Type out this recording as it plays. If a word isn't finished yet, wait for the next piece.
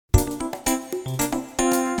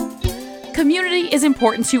Community is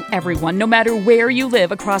important to everyone, no matter where you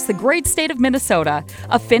live across the great state of Minnesota.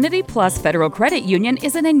 Affinity Plus Federal Credit Union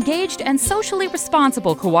is an engaged and socially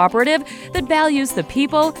responsible cooperative that values the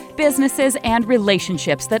people, businesses, and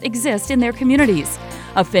relationships that exist in their communities.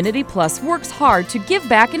 Affinity Plus works hard to give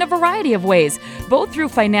back in a variety of ways, both through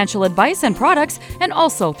financial advice and products, and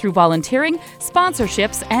also through volunteering,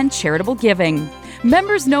 sponsorships, and charitable giving.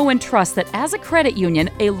 Members know and trust that as a credit union,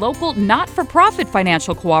 a local not-for-profit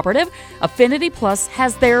financial cooperative, Affinity Plus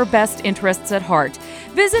has their best interests at heart.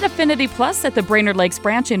 Visit Affinity Plus at the Brainerd Lakes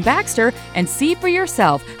branch in Baxter and see for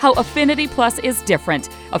yourself how Affinity Plus is different.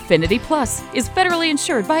 Affinity Plus is federally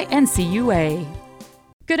insured by NCUA.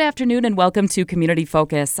 Good afternoon and welcome to Community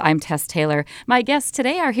Focus. I'm Tess Taylor. My guests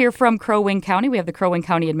today are here from Crow Wing County. We have the Crow Wing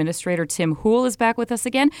County Administrator Tim Houle is back with us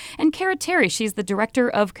again, and Kara Terry. She's the Director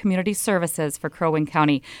of Community Services for Crow Wing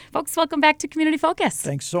County. Folks, welcome back to Community Focus.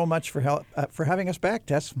 Thanks so much for having us back,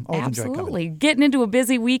 Tess. Always Absolutely. Enjoy coming. Getting into a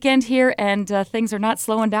busy weekend here, and things are not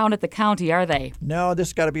slowing down at the county, are they? No, this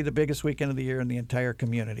has got to be the biggest weekend of the year in the entire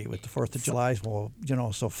community with the 4th of July. Well,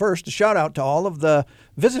 so first, a shout out to all of the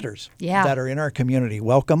visitors that are in our community.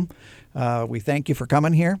 Welcome. We thank you for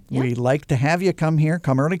coming here. Yep. We like to have you come here.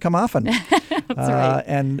 Come early, come often. That's right.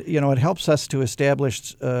 And, it helps us to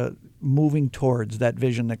establish moving towards that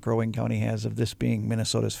vision that Crow Wing County has of this being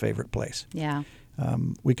Minnesota's favorite place. Yeah.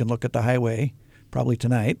 We can look at the highway probably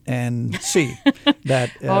tonight and see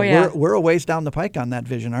that we're a ways down the pike on that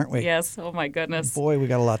vision, aren't we? Yes. Oh, my goodness. Boy, we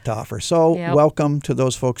got a lot to offer. So welcome to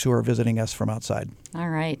those folks who are visiting us from outside. All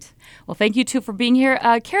right. Well, thank you, too, for being here.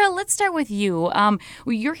 Kara, let's start with you.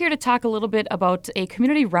 You're here to talk a little bit about a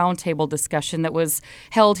community roundtable discussion that was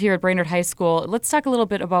held here at Brainerd High School. Let's talk a little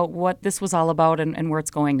bit about what this was all about and where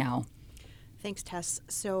it's going now. Thanks, Tess.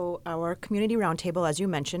 So our community roundtable, as you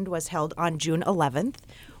mentioned, was held on June 11th.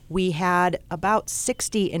 We had about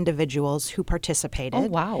 60 individuals who participated. Oh,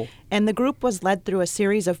 wow. And the group was led through a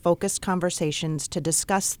series of focused conversations to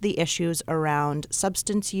discuss the issues around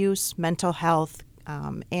substance use, mental health,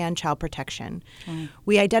 and child protection.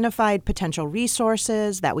 We identified potential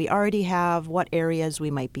resources that we already have, what areas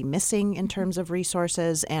we might be missing in terms of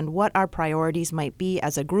resources, and what our priorities might be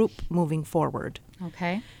as a group moving forward.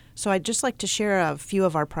 Okay. So I'd just like to share a few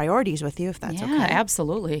of our priorities with you, if that's okay. Yeah,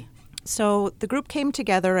 absolutely. So the group came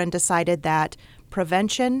together and decided that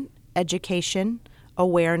prevention, education,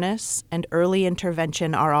 awareness, and early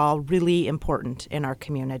intervention are all really important in our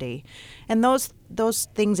community. And those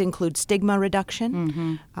things include stigma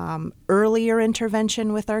reduction, earlier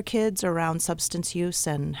intervention with our kids around substance use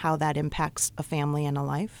and how that impacts a family and a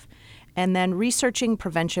life, and then researching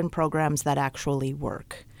prevention programs that actually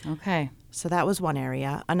work. Okay. So that was one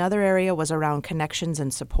area. Another area was around connections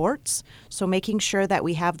and supports. So making sure that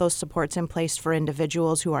we have those supports in place for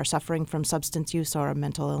individuals who are suffering from substance use or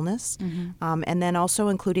mental illness. And then also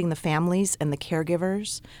including the families and the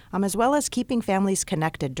caregivers, as well as keeping families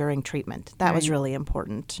connected during treatment. That was really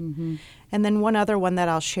important. And then one other one that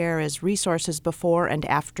I'll share is resources before and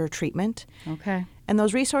after treatment. Okay. And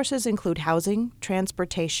those resources include housing,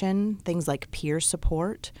 transportation, things like peer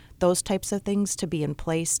support, those types of things to be in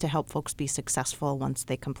place to help folks be successful once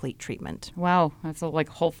they complete treatment. Wow, that's a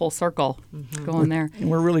whole full circle going there. And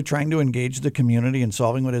we're really trying to engage the community in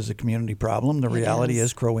solving what is a community problem. The reality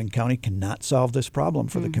is Crow Wing County cannot solve this problem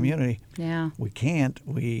for the community. Yeah. We can't.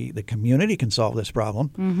 The community can solve this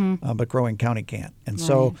problem, but Crow Wing County can't. And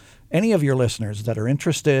so any of your listeners that are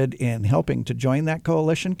interested in helping to join that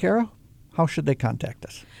coalition, Kara, how should they contact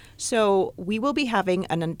us? So we will be having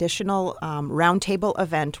an additional roundtable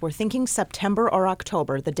event. We're thinking September or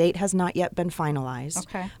October. The date has not yet been finalized.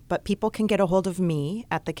 Okay. But people can get a hold of me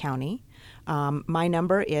at the county. My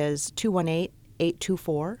number is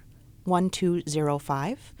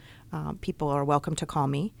 218-824-1205. People are welcome to call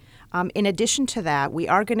me. In addition to that, we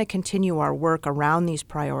are going to continue our work around these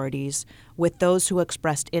priorities with those who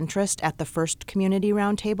expressed interest at the first community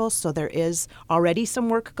roundtable. So there is already some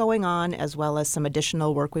work going on, as well as some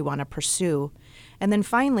additional work we want to pursue. And then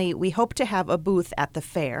finally, we hope to have a booth at the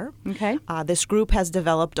fair. Okay. This group has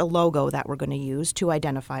developed a logo that we're going to use to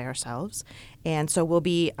identify ourselves. And so we'll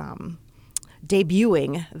be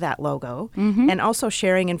debuting that logo and also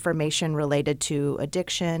sharing information related to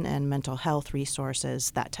addiction and mental health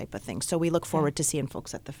resources, that type of thing. So we look forward to seeing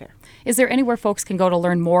folks at the fair. Is there anywhere folks can go to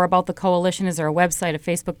learn more about the coalition? Is there a website, a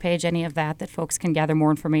Facebook page, any of that folks can gather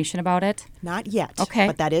more information about it? Not yet. Okay.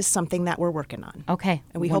 But that is something that we're working on. Okay.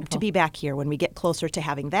 And we hope to be back here when we get closer to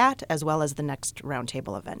having that, as well as the next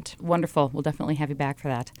roundtable event. Wonderful. We'll definitely have you back for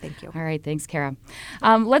that. Thank you. All right. Thanks, Kara.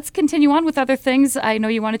 Let's continue on with other things. I know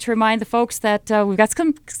you wanted to remind the folks that that we've got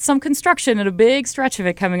some construction and a big stretch of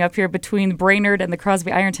it coming up here between Brainerd and the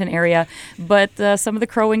Crosby-Ironton area. But some of the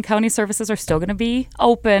Crow Wing County services are still going to be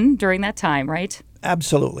open during that time, right?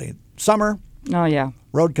 Absolutely. Summer. Oh, yeah.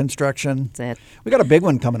 Road construction. That's it. We got a big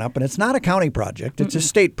one coming up, and it's not a county project. It's a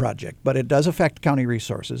state project, but it does affect county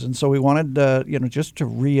resources. And so we wanted, just to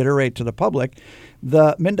reiterate to the public,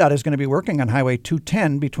 the MnDOT is going to be working on Highway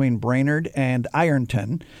 210 between Brainerd and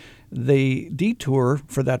Ironton. The detour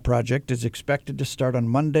for that project is expected to start on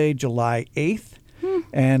Monday, July 8th,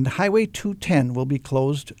 and Highway 210 will be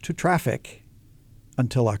closed to traffic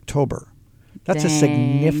until October. That's a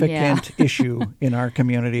significant issue in our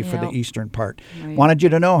community for the eastern part. Right. Wanted you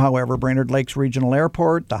to know, however, Brainerd Lakes Regional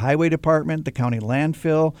Airport, the Highway Department, the county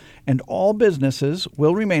landfill, and all businesses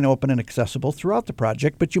will remain open and accessible throughout the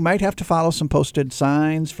project, but you might have to follow some posted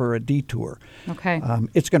signs for a detour. Okay.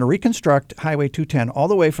 It's going to reconstruct Highway 210 all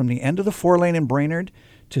the way from the end of the 4-lane in Brainerd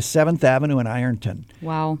to 7th Avenue in Ironton.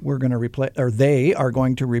 Wow. They are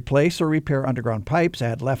going to replace or repair underground pipes,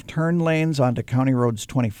 add left turn lanes onto County Roads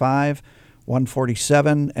 25,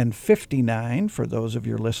 147 and 59 for those of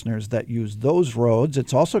your listeners that use those roads.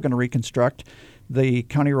 It's also going to reconstruct the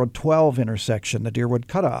County Road 12 intersection, the Deerwood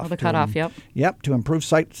Cutoff. Oh, the cutoff, yep. Yep, to improve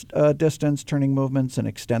sight distance, turning movements, and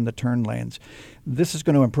extend the turn lanes. This is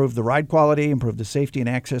going to improve the ride quality, improve the safety and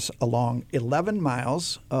access along 11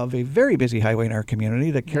 miles of a very busy highway in our community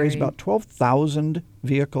that carries about 12,000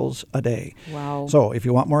 vehicles a day. Wow. So if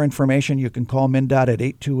you want more information, you can call MnDOT at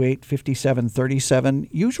 828-5737.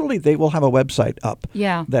 Usually they will have a website up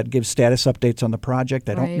that gives status updates on the project.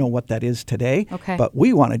 I don't know what that is today, but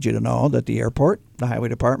we wanted you to know that the airport, the highway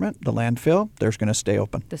department, the landfill, they're going to stay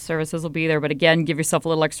open. The services will be there, but again, give yourself a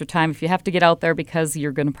little extra time if you have to get out there because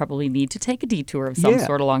you're going to probably need to take a detour of some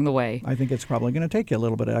sort along the way. I think it's probably going to take you a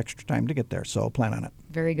little bit of extra time to get there, so plan on it.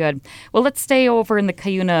 Very good. Well, let's stay over in the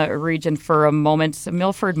Cuyuna region for a moment.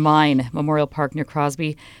 Milford Mine Memorial Park near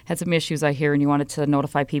Crosby had some issues, I hear, and you wanted to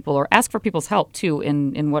notify people or ask for people's help, too,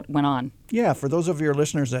 in what went on. Yeah, for those of your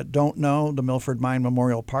listeners that don't know, the Milford Mine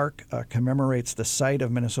Memorial Park commemorates the site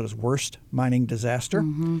of Minnesota's worst mining disaster.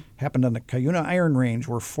 Happened on the Cuyuna Iron Range,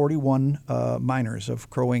 where 41 miners of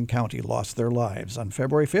Crow Wing County lost their lives on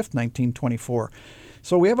February 5th, 1924.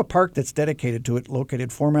 So we have a park that's dedicated to it,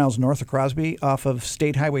 located 4 miles north of Crosby off of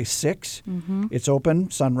State Highway 6. It's open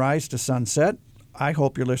sunrise to sunset. I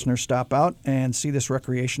hope your listeners stop out and see this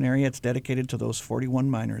recreation area. It's dedicated to those 41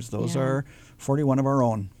 miners. Those are 41 of our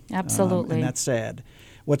own. Absolutely. And that's sad.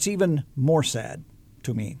 What's even more sad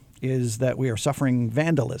to me is that we are suffering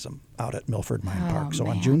vandalism out at Milford Mine Park. So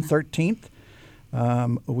on June 13th,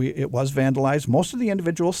 it was vandalized. Most of the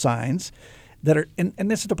individual signs that are,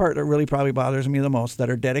 and this is the part that really probably bothers me the most, that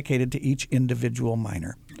are dedicated to each individual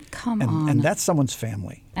miner. Come on. And that's someone's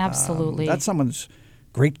family. Absolutely. That's someone's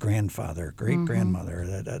great-grandfather,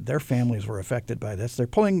 great-grandmother. Their families were affected by this. They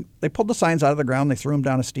pulled the signs out of the ground, they threw them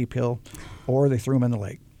down a steep hill, or they threw them in the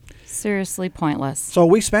lake. Seriously pointless. So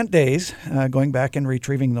we spent days going back and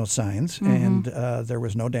retrieving those signs, and there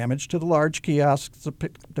was no damage to the large kiosks,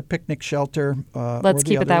 the picnic shelter, Let's or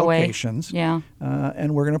keep the it that other way. locations. Yeah.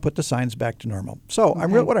 And we're going to put the signs back to normal. So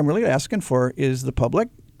what I'm really asking for is the public,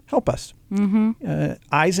 help us.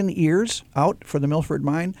 Eyes and ears out for the Milford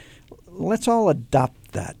Mine. Let's all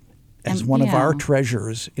adopt that as one of our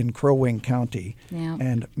treasures in Crow Wing County,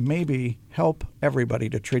 and maybe help everybody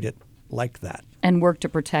to treat it like that. And work to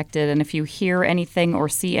protect it. And if you hear anything or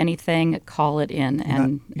see anything, call it in.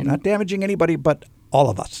 And not damaging anybody, but all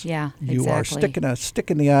of us. Yeah, You are sticking a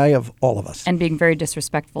stick in the eye of all of us. And being very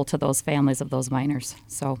disrespectful to those families of those miners.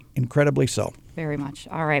 So incredibly so. Very much.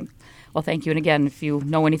 All right. Well, thank you. And again, if you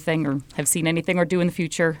know anything or have seen anything or do in the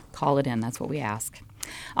future, call it in. That's what we ask.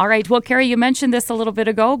 All right. Well, Carrie, you mentioned this a little bit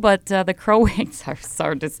ago, but the Crow Wings are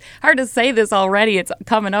hard to say this already. It's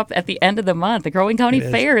coming up at the end of the month. The Crow Wing County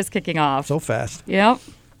Fair is kicking off. So fast. Yep.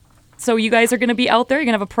 So you guys are going to be out there. You're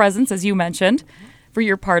going to have a presence, as you mentioned, for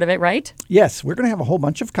your part of it, right? Yes. We're going to have a whole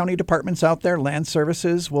bunch of county departments out there. Land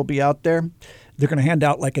Services will be out there. They're going to hand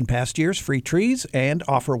out, like in past years, free trees and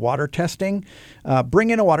offer water testing. Bring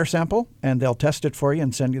in a water sample, and they'll test it for you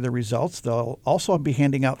and send you the results. They'll also be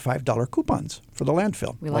handing out $5 coupons for the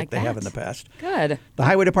landfill, like they have in the past. Good. The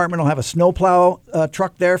highway department will have a snowplow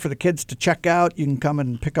truck there for the kids to check out. You can come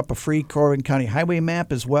and pick up a free Crow Wing County highway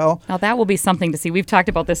map as well. Now, that will be something to see. We've talked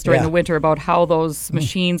about this during the winter, about how those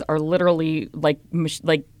machines are literally like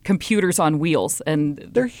computers on wheels, and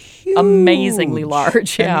they're huge. Amazingly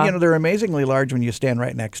large. Yeah. And, they're amazingly large when you stand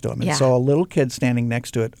right next to them. And so a little kid standing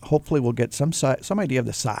next to it hopefully will get some idea of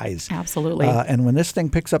the size. Absolutely. And when this thing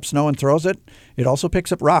picks up snow and throws it, it also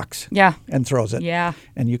picks up rocks. Yeah. And throws knows it. Yeah.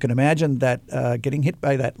 And you can imagine that getting hit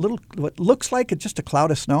by that little, what looks like it's just a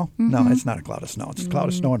cloud of snow. No, it's not a cloud of snow. It's a cloud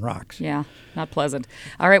of snow and rocks. Yeah, not pleasant.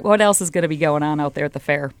 All right, what else is going to be going on out there at the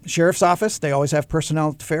fair? Sheriff's Office, they always have personnel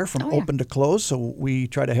at the fair from open to close, so we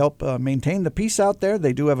try to help maintain the peace out there.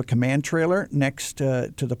 They do have a command trailer next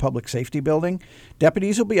to the Public Safety Building.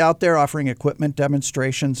 Deputies will be out there offering equipment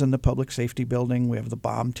demonstrations in the Public Safety Building. We have the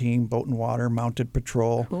bomb team, boat and water, mounted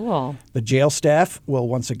patrol. Cool. The jail staff will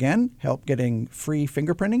once again help getting free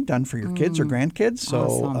fingerprinting done for your kids or grandkids.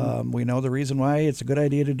 So Awesome. we know the reason why it's a good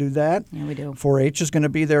idea to do that. Yeah, we do. 4-H is going to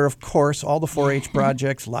be there, of course, all the 4-H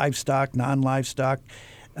projects, livestock, non-livestock.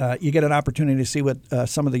 You get an opportunity to see what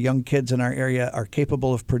some of the young kids in our area are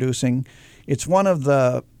capable of producing. It's one of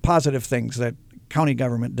the positive things that county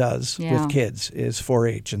government does with kids is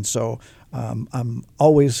 4-H. And so I'm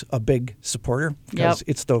always a big supporter because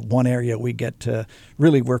it's the one area we get to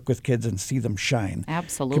really work with kids and see them shine.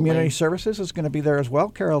 Absolutely. Community Services is going to be there as well.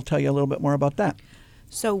 Carol will tell you a little bit more about that.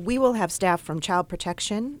 So we will have staff from Child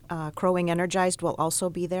Protection. Crow Wing Energized will also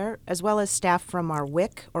be there, as well as staff from our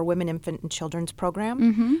WIC, or Women, Infant, and Children's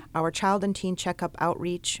Program, our Child and Teen Checkup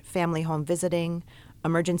Outreach, Family Home Visiting,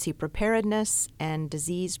 Emergency Preparedness, and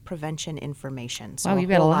Disease Prevention Information. So wow, you've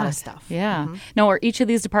got a lot of stuff. Yeah. Now, are each of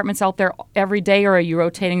these departments out there every day, or are you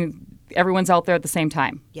rotating? Everyone's out there at the same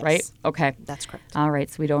time, right? Okay. That's correct. All right,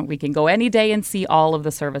 so we can go any day and see all of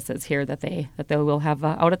the services here that they will have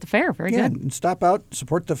out at the fair. Very good. And stop out,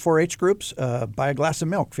 support the 4-H groups, buy a glass of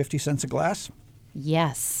milk, 50 cents a glass.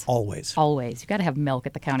 Yes. Always. Always. You got to have milk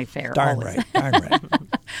at the county fair. Darn always. right. Darn right.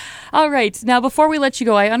 All right. Now, before we let you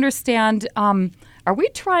go, I understand. Are we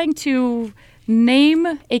trying to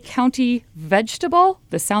name a county vegetable?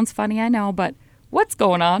 This sounds funny, I know, but what's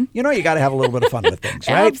going on? You know, you got to have a little bit of fun with things,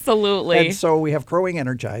 right? Absolutely. And so we have Crow Wing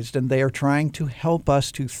Energized, and they are trying to help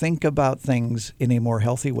us to think about things in a more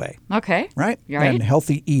healthy way. Okay. Right? Right. And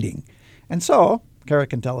healthy eating. And so, Kara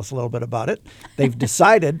can tell us a little bit about it. They've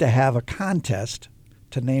decided to have a contest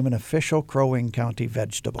to name an official Crow Wing County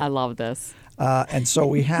vegetable. I love this. And so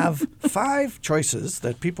we have 5 choices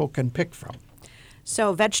that people can pick from.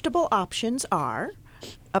 So vegetable options are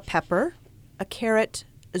a pepper, a carrot,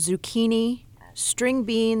 a zucchini, string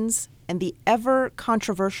beans, and the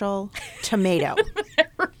ever-controversial tomato.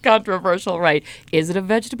 Controversial, right. Is it a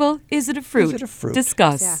vegetable? Is it a fruit? Is it a fruit?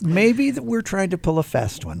 Discuss. Exactly. Maybe that we're trying to pull a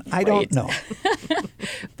fast one. I don't know.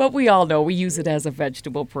 But we all know we use it as a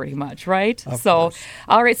vegetable pretty much, right? Of so, course.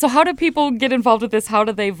 all right. So how do people get involved with this? How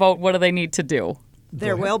do they vote? What do they need to do?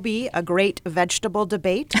 There will be a great vegetable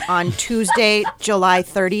debate on Tuesday, July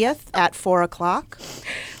 30th at 4 o'clock.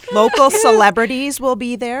 Local celebrities will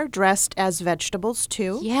be there dressed as vegetables,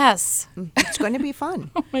 too. Yes. It's going to be fun.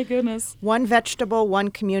 Oh, my goodness. One Vegetable,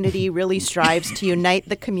 One Community really strives to unite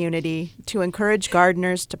the community, to encourage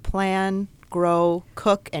gardeners to plan, grow,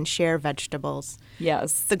 cook, and share vegetables.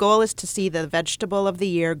 Yes. The goal is to see the vegetable of the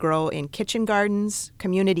year grow in kitchen gardens,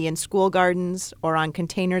 community and school gardens, or on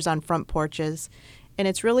containers on front porches. And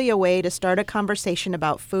it's really a way to start a conversation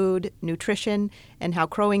about food, nutrition, and how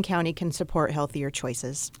Crow Wing County can support healthier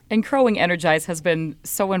choices. And Crow Wing Energize has been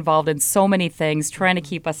so involved in so many things, trying to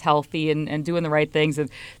keep us healthy and doing the right things. And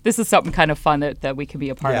this is something kind of fun that we can be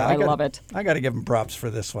a part of. I love it. I got to give them props for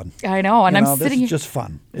this one. I know. And I'm sitting this is just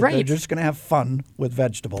fun. Right. They're just going to have fun with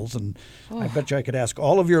vegetables. And I bet you I could ask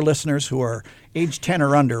all of your listeners who are age 10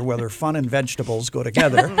 or under whether fun and vegetables go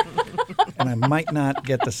together. And I might not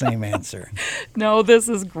get the same answer. No, this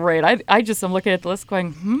is great. I just am looking at the list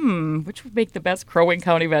going, which would make the best Crow Wing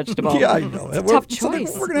County vegetable? Yeah, I know. It's a tough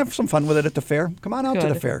choice. We're going to have some fun with it at the fair. Come on out to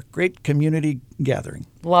the fair. Great community gathering.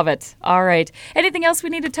 Love it. All right. Anything else we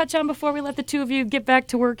need to touch on before we let the two of you get back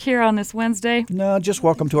to work here on this Wednesday? No, just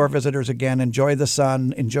welcome to our visitors again. Enjoy the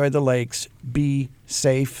sun. Enjoy the lakes. Be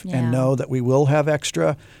safe and know that we will have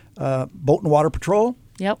extra boat and water patrol.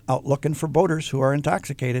 Yep. Out looking for boaters who are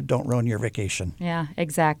intoxicated. Don't ruin your vacation. Yeah,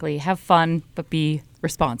 exactly. Have fun, but be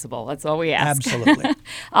responsible. That's all we ask. Absolutely.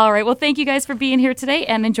 All right. Well, thank you guys for being here today,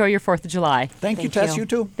 and enjoy your 4th of July. Thank you, Tess. You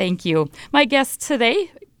too. Thank you. My guests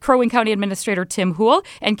today, Crow Wing County Administrator Tim Houle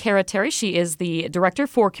and Kara Terry. She is the Director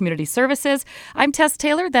for Community Services. I'm Tess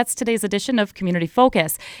Taylor. That's today's edition of Community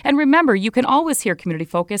Focus. And remember, you can always hear Community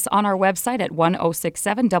Focus on our website at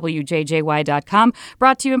 1067wjjy.com,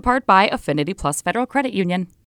 brought to you in part by Affinity Plus Federal Credit Union.